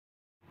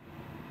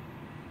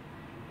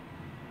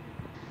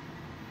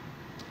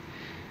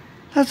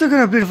Let's look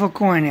at a beautiful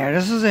coin here.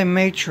 This is a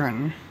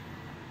Matron.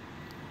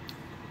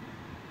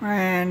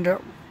 And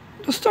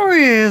the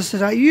story is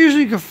that I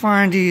usually can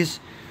find these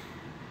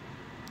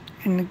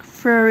in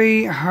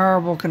very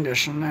horrible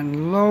condition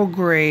and low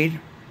grade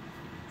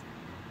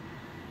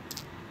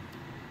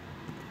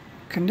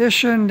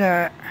condition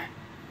that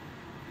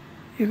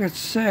you could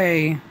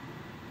say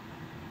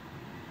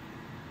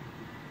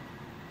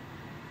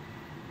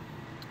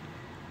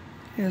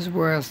is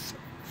worth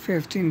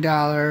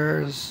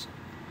 $15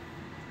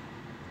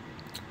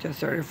 to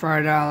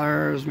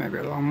 $35, maybe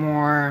a little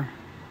more.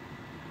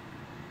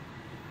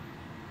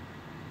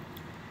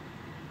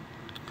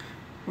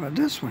 Well,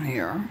 this one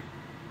here,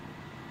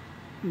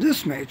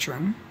 this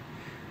Matron,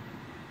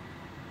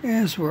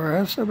 is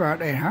worth about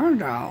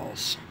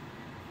 $800.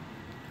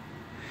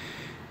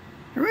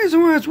 The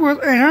reason why it's worth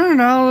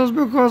 $800 is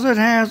because it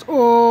has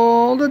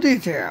all the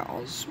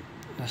details.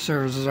 The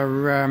surfaces are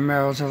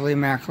relatively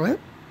immaculate.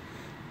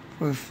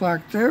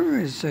 Reflective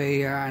is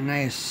a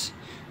nice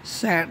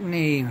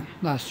satiny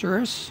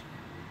lustrous.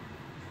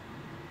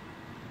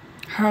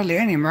 Hardly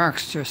any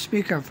marks to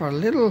speak of. A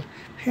little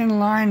pin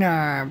line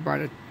by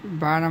the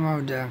bottom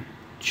of the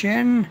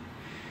chin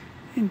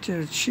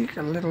into the cheek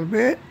a little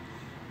bit,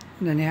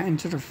 and then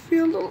into the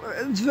field.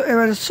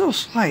 It's so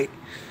slight.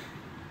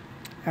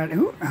 And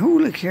who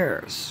really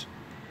cares?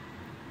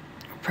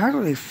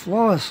 Practically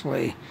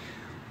flawlessly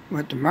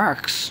with the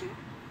marks.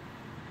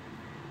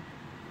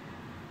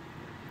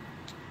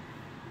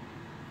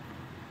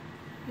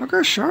 Look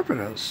how sharp it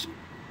is.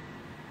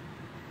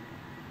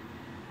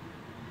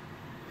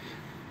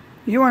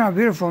 You want a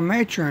beautiful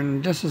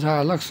Matron, this is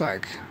how it looks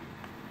like.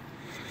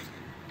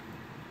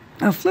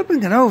 Now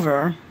flipping it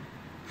over,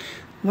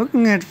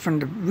 looking at it from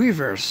the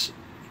reverse,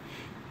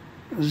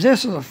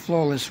 this is a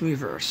flawless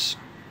reverse.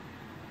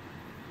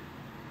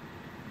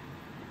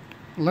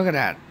 Look at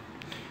that.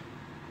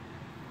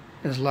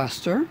 There's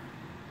luster,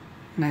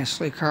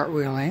 nicely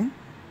cartwheeling.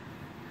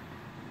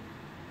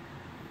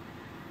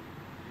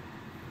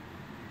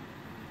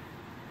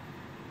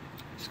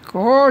 It's a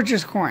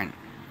gorgeous coin.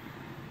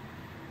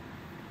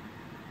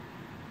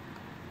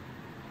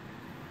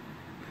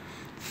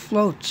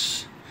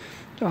 Floats.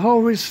 The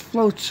whole wrist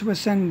floats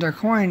within the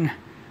coin.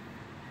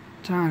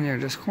 I'm telling you,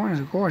 this coin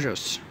is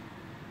gorgeous.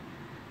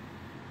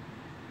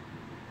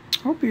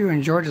 Hope you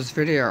enjoyed this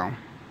video.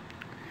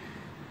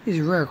 These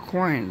rare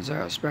coins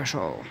are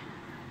special.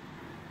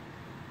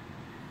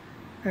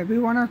 Maybe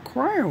you want to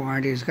acquire one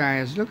of these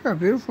guys. Look how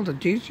beautiful the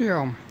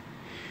detail.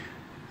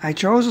 I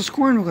chose this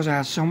coin because it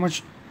has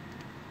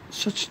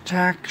such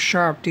tack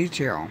sharp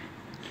detail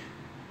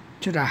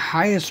to the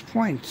highest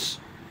points.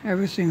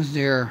 Everything's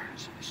there.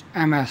 It's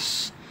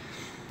MS.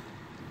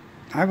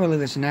 I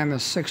believe it's an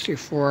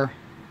MS64.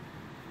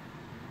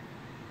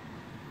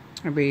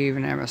 Maybe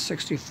even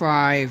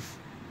MS65.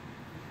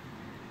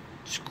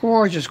 It's a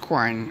gorgeous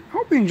coin.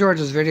 Hope you enjoyed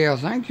this video.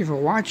 Thank you for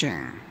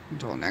watching.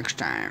 Until next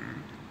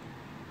time.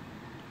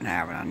 And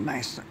having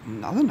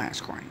another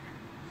nice coin.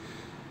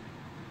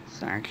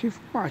 Thank you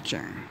for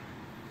watching.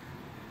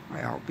 I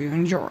hope you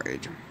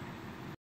enjoyed.